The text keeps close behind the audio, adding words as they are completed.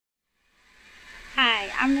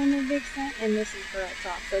I'm Nunu Vixen, and this is Girl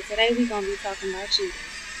Talk. So today we're gonna be talking about cheaters.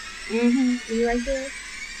 You right there?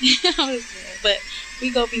 I was there, but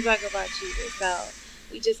we gonna be talking about cheaters. So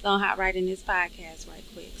we just gonna hop right in this podcast right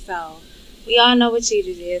quick. So we all know what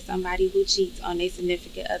cheaters is: somebody who cheats on their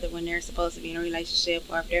significant other when they're supposed to be in a relationship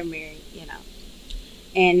or if they're married,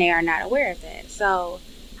 and they are not aware of that. So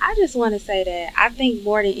I just want to say that I think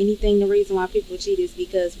more than anything, the reason why people cheat is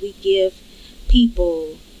because we give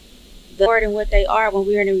people the more than what they are when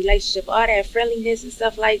we're in a relationship. All that friendliness and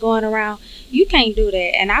stuff like going around, you can't do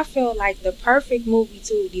that. And I feel like the perfect movie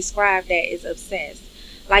to describe that is Obsessed.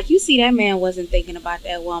 Like, you see, that man wasn't thinking about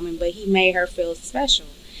that woman, but he made her feel special.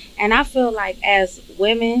 And I feel like as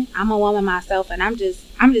women, I'm a woman myself, and I'm just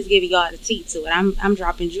giving y'all the tea to it. I'm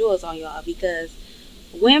dropping jewels on y'all because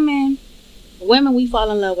women we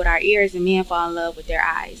fall in love with our ears and men fall in love with their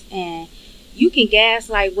eyes. And you can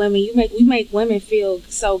gaslight women. We make women feel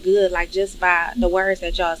so good, like, just by the words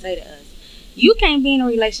that y'all say to us. You can't be in a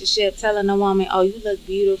relationship telling a woman, "Oh, you look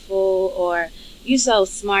beautiful," or "You so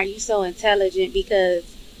smart, you so intelligent," because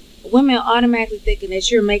women automatically thinking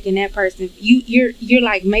that you're making that person, you're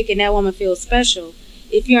like making that woman feel special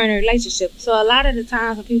if you're in a relationship. So a lot of the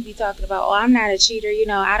times when people be talking about, "Oh, I'm not a cheater,"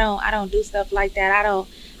 I don't do stuff like that.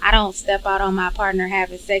 I don't step out on my partner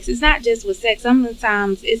having sex. It's not just with sex.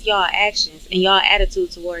 Sometimes it's y'all actions and y'all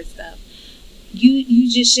attitude towards stuff. You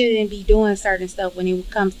just shouldn't be doing certain stuff when it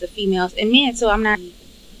comes to females and men too. I'm not,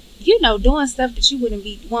 doing stuff that you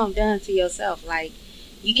wouldn't want done to yourself. Like,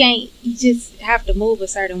 you just have to move a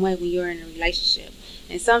certain way when you're in a relationship.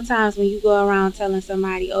 And sometimes when you go around telling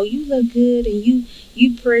somebody, "Oh, you look good," and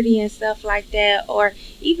you pretty and stuff like that, or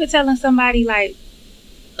even telling somebody like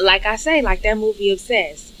I say, like that movie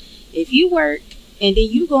Obsessed. If you work and then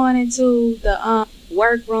you going into the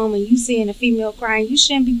workroom and you seeing a female crying, you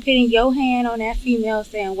shouldn't be putting your hand on that female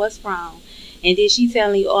saying, "What's wrong?" And then she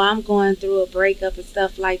telling you, "Oh, I'm going through a breakup," and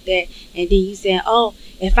stuff like that. And then you saying, "Oh,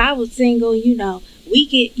 if I was single, we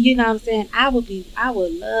could," what I'm saying, I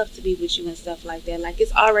would love to be with you," and stuff like that. Like,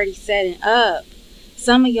 it's already setting up.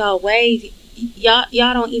 Some of y'all ways, y'all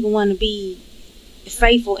don't even want to be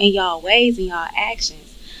faithful in y'all ways and y'all actions.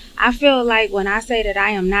 I feel like when I say that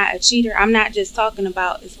I am not a cheater, I'm not just talking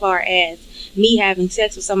about as far as me having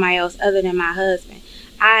sex with somebody else other than my husband.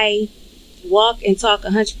 I walk and talk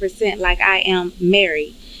 100% like I am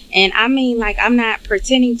married. And I mean, like, I'm not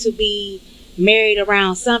pretending to be married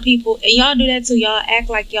around some people. And y'all do that too. Y'all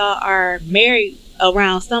act like y'all are married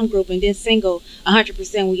around some group and then single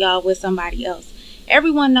 100% when y'all with somebody else.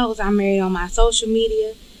 Everyone knows I'm married on my social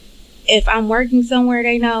media. If I'm working somewhere,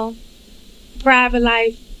 they know. Private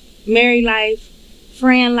life, married life,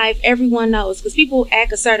 friend life, everyone knows, because people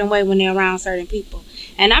act a certain way when they're around certain people.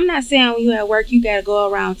 And I'm not saying when you at work you gotta go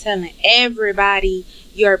around telling everybody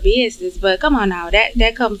your business, but come on now,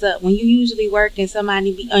 that comes up when you usually work and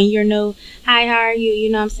somebody be on your new, "Hi, how are you?" You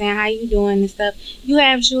know what I'm saying, "How you doing?" and stuff. You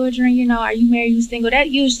have children, are you married, you single?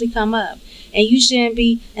 That usually come up. And you shouldn't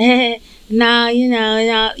be nah,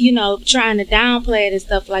 trying to downplay it and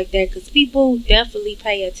stuff like that, because people definitely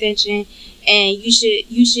pay attention. And you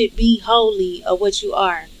should be holy of what you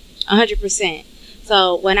are, 100%.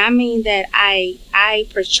 So when I mean that I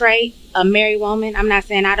portray a married woman, I'm not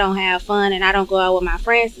saying I don't have fun and I don't go out with my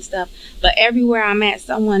friends and stuff, but everywhere I'm at,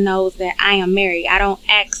 someone knows that I am married. I don't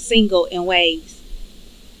act single in ways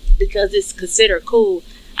because it's considered cool.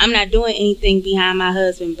 I'm not doing anything behind my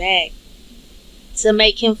husband's back to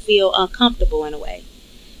make him feel uncomfortable in a way.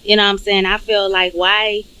 You know what I'm saying? I feel like,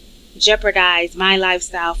 why jeopardize my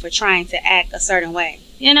lifestyle for trying to act a certain way?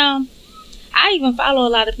 I even follow a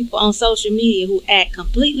lot of people on social media who act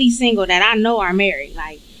completely single that I know are married,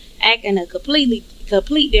 like act in a complete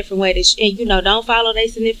different way. And don't follow their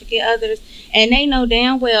significant others, and they know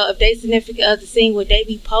damn well if they significant other seen what they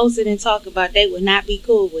be posting and talking about, they would not be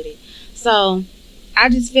cool with it. So I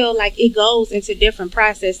just feel like it goes into different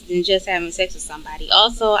processes than just having sex with somebody.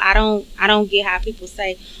 Also, I don't get how people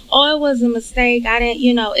say, "Oh, it was a mistake. I didn't,"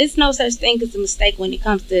 it's no such thing as a mistake when it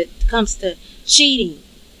comes to cheating.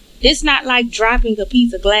 It's not like dropping a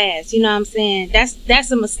piece of glass, you know what I'm saying?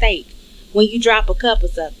 That's a mistake when you drop a cup or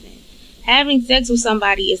something. Having sex with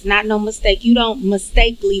somebody is not no mistake. You don't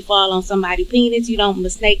mistakenly fall on somebody's penis. You don't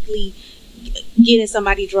mistakenly get in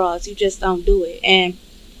somebody's drawers. You just don't do it. And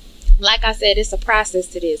like I said, it's a process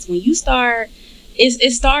to this. When you start,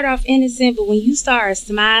 it start off innocent, but when you start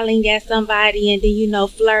smiling at somebody and then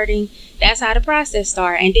flirting, that's how the process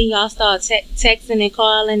start. And then y'all start texting and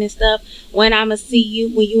calling and stuff. When I'ma see you,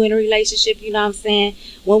 when you in a relationship, you know what I'm saying?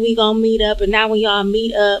 When we gonna meet up? And now when y'all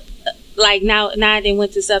meet up, like now they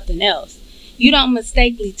went to something else. You don't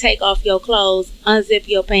mistakenly take off your clothes, unzip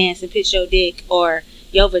your pants, and put your dick, or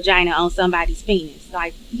your vagina on somebody's penis.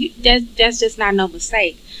 Like, that's just not no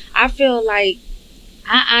mistake. I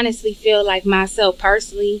honestly feel like myself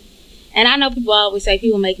personally, and I know people always say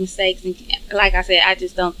people make mistakes, and like I said, I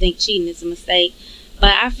just don't think cheating is a mistake.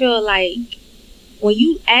 But I feel like when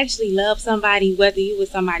you actually love somebody, whether you with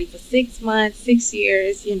somebody for 6 months, 6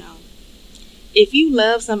 years, if you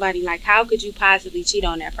love somebody, like, how could you possibly cheat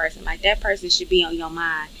on that person? Like, that person should be on your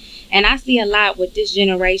mind. And I see a lot with this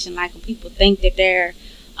generation, like, when people think that they're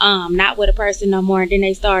not with a person no more, and then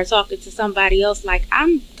they start talking to somebody else. Like,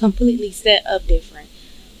 I'm completely set up different.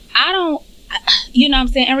 I don't, you know what I'm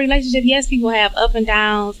saying? In relationship, yes, people have up and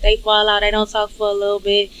downs. They fall out. They don't talk for a little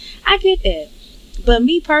bit. I get that. But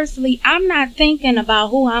me personally, I'm not thinking about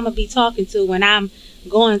who I'm going to be talking to when I'm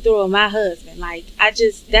going through with my husband. Like, that's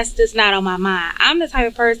just not on my mind. I'm the type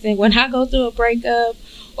of person, when I go through a breakup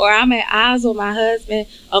or I'm at odds with my husband,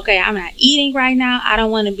 okay, I'm not eating right now. I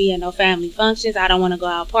don't want to be at no family functions. I don't want to go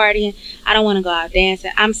out partying. I don't want to go out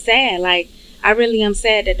dancing. I'm sad. Like, I really am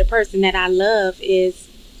sad that the person that I love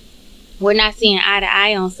we're not seeing eye to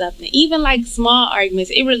eye on something. Even like small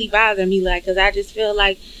arguments, it really bothers me, like, because I just feel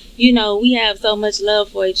like, we have so much love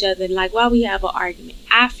for each other. Like, why we have an argument?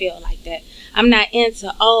 I feel like that. I'm not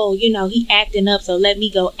into, he acting up, so let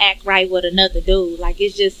me go act right with another dude. Like,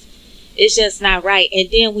 it's just not right. And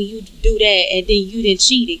then when you do that, and then you didn't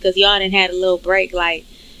cheat it because y'all didn't had a little break. Like,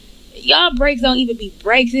 y'all breaks don't even be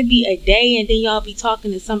breaks. It be a day, and then y'all be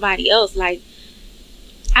talking to somebody else. Like,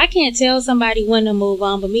 I can't tell somebody when to move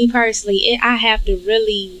on, but me personally, I have to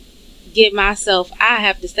really I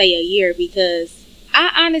have to stay a year, because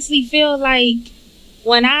I honestly feel like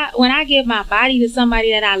when I give my body to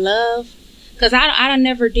somebody that I love, because I don't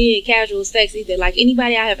never did casual sex either. Like,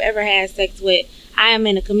 anybody I have ever had sex with, I am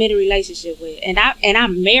in a committed relationship with, and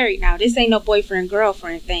I'm married now. This ain't no boyfriend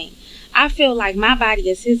girlfriend thing. I feel like my body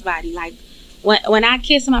is his body. Like, when I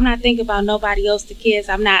kiss him, I'm not thinking about nobody else to kiss.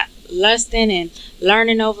 I'm not lusting and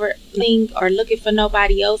learning over things or looking for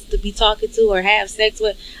nobody else to be talking to or have sex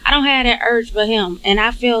with. I don't have that urge for him, and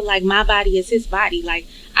I feel like my body is his body. Like,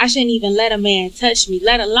 I shouldn't even let a man touch me,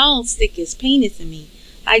 let alone stick his penis in me.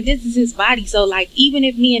 Like, this is his body. So, like, even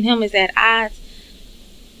if me and him is at odds,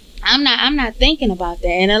 I'm not thinking about that.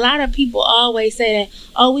 And a lot of people always say that,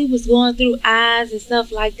 oh, we was going through odds and stuff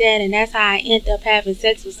like that, and that's how I end up having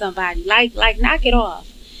sex with somebody. Like, knock it off.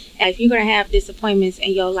 If you're gonna have disappointments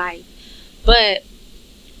in your life, but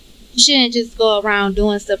you shouldn't just go around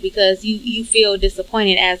doing stuff because you feel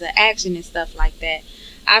disappointed as an action and stuff like that.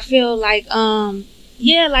 I feel like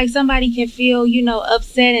like somebody can feel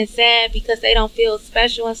upset and sad because they don't feel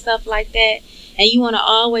special and stuff like that, and you want to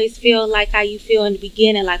always feel like how you feel in the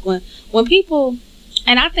beginning. Like, when people,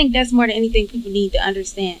 and I think that's more than anything people need to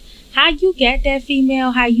understand, how you get that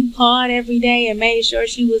female, how you called every day and made sure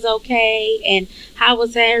she was okay, and how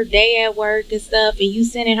was her day at work and stuff, and you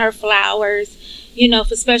sending her flowers,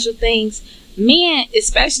 for special things. Men,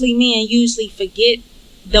 especially men, usually forget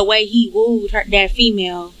the way he wooed that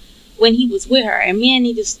female when he was with her, and men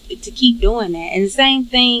need to keep doing that. And the same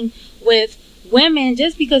thing with women.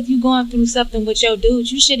 Just because you're going through something with your dude,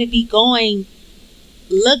 you shouldn't be going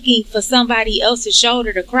looking for somebody else's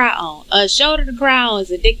shoulder to cry on. A shoulder to cry on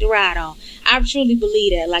is a dick to ride on. I truly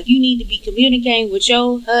believe that. Like, you need to be communicating with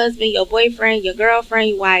your husband, your boyfriend, your girlfriend,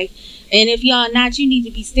 your wife. And if y'all not, you need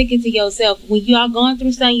to be sticking to yourself. When y'all going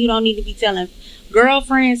through something, you don't need to be telling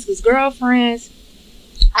girlfriends, because girlfriends,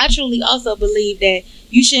 I truly also believe that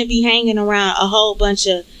you shouldn't be hanging around a whole bunch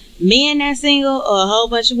of men that's single or a whole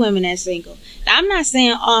bunch of women that's single. Now, I'm not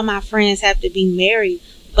saying all my friends have to be married,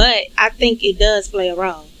 but I think it does play a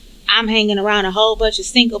role. I'm hanging around a whole bunch of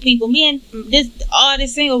single people. Me and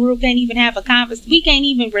this single group can't even have a conversation. We can't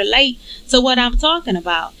even relate to what I'm talking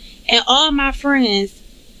about. And all my friends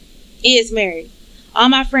is married. All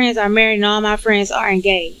my friends are married, and all my friends are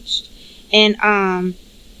engaged. And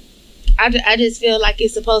I just feel like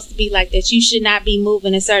it's supposed to be like that. You should not be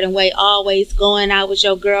moving a certain way, always going out with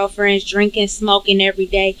your girlfriends, drinking, smoking every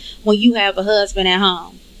day when you have a husband at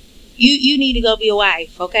home. You need to go be a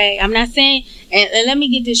wife, okay? I'm not saying, and let me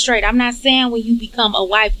get this straight, I'm not saying when you become a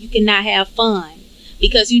wife you cannot have fun,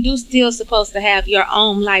 because you do still supposed to have your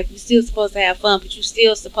own life. You're still supposed to have fun, but you're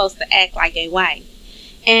still supposed to act like a wife.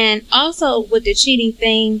 And also with the cheating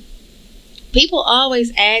thing, people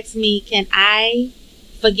always ask me, can I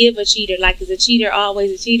forgive a cheater? Like, is a cheater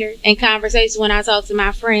always a cheater? In conversations when I talk to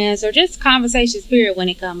my friends, or just conversations period when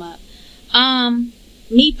it come up.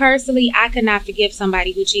 Me personally, I could not forgive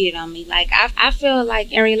somebody who cheated on me. Like, I feel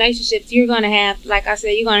like in relationships, you're going to have, like I said,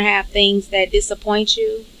 you're going to have things that disappoint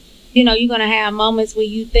you. You're going to have moments where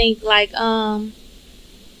you think like,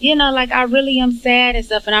 you know, like I really am sad and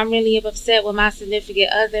stuff, and I'm really upset with my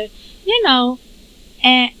significant other, you know,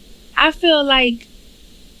 and I feel like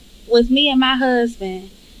with me and my husband,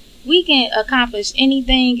 we can accomplish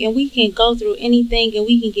anything and we can go through anything and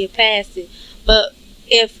we can get past it. But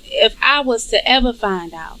if I was to ever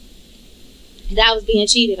find out that I was being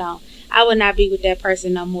cheated on, I would not be with that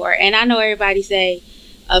person no more. And I know everybody say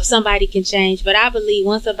somebody can change, but I believe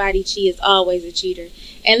once somebody cheats, always a cheater.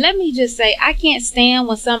 And let me just say, I can't stand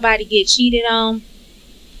when somebody get cheated on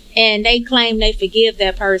and they claim they forgive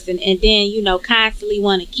that person and then, you know, constantly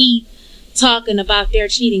want to keep talking about their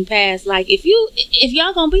cheating past. Like, if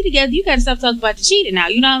y'all gonna be together, you gotta stop talking about the cheating now.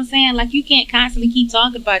 You know what I'm saying? Like, you can't constantly keep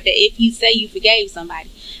talking about that if you say you forgave somebody.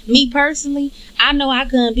 Me personally, I know I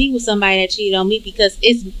couldn't be with somebody that cheated on me because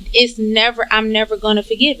I'm never gonna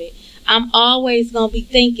forgive it. I'm always gonna be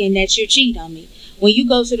thinking that you're cheating on me. When you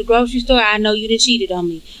go to the grocery store, I know you done cheated on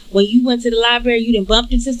me. When you went to the library, you done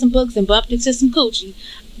bumped into some books and bumped into some coochie.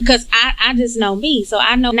 Because I just know me. So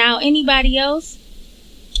I know. Now anybody else,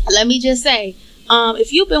 let me just say,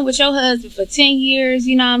 if you've been with your husband for 10 years,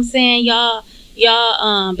 you know what I'm saying, y'all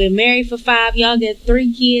been married for 5, y'all get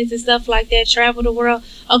 3 kids and stuff like that, travel the world,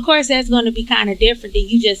 of course that's going to be kind of different than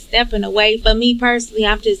you just stepping away. But me personally,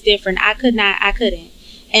 I'm just different. I couldn't.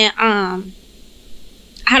 And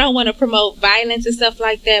I don't want to promote violence and stuff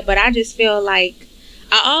like that, but I just feel like,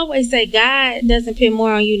 I always say God doesn't put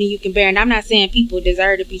more on you than you can bear. And I'm not saying people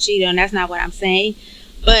deserve to be cheated on. That's not what I'm saying.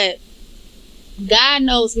 But God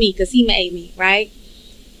knows me because he made me, right?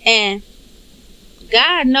 And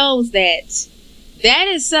God knows that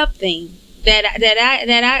is something that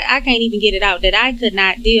I can't even get it out, that I could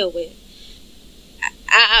not deal with.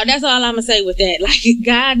 That's all I'm gonna say with that. Like,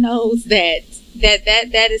 God knows that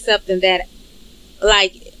is something that,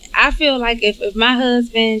 like, I feel like if my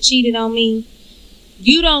husband cheated on me,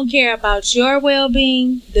 you don't care about your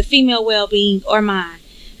well-being, the female well-being, or mine.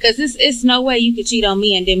 Cause it's no way you could cheat on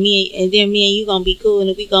me and then me and you gonna be cool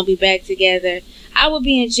and we gonna be back together. I would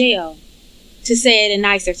be in jail, to say it in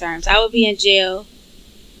nicer terms. I would be in jail,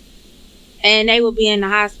 and they would be in the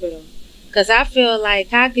hospital. Cause I feel like,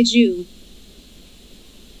 how could you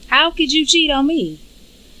cheat on me?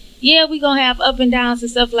 Yeah, we gonna have up and downs and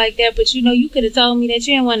stuff like that, but you know, you could have told me that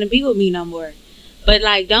you didn't want to be with me no more. But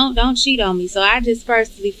like, don't cheat on me. So I just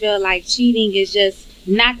personally feel like cheating is just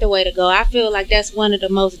not the way to go. I feel like that's one of the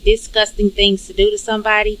most disgusting things to do to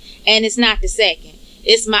somebody, and it's not the second.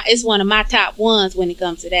 It's one of my top ones when it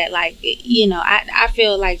comes to that. Like, you know, I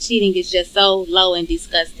feel like cheating is just so low and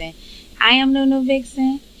disgusting. I am Nunu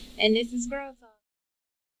Vixen, and this is Girls.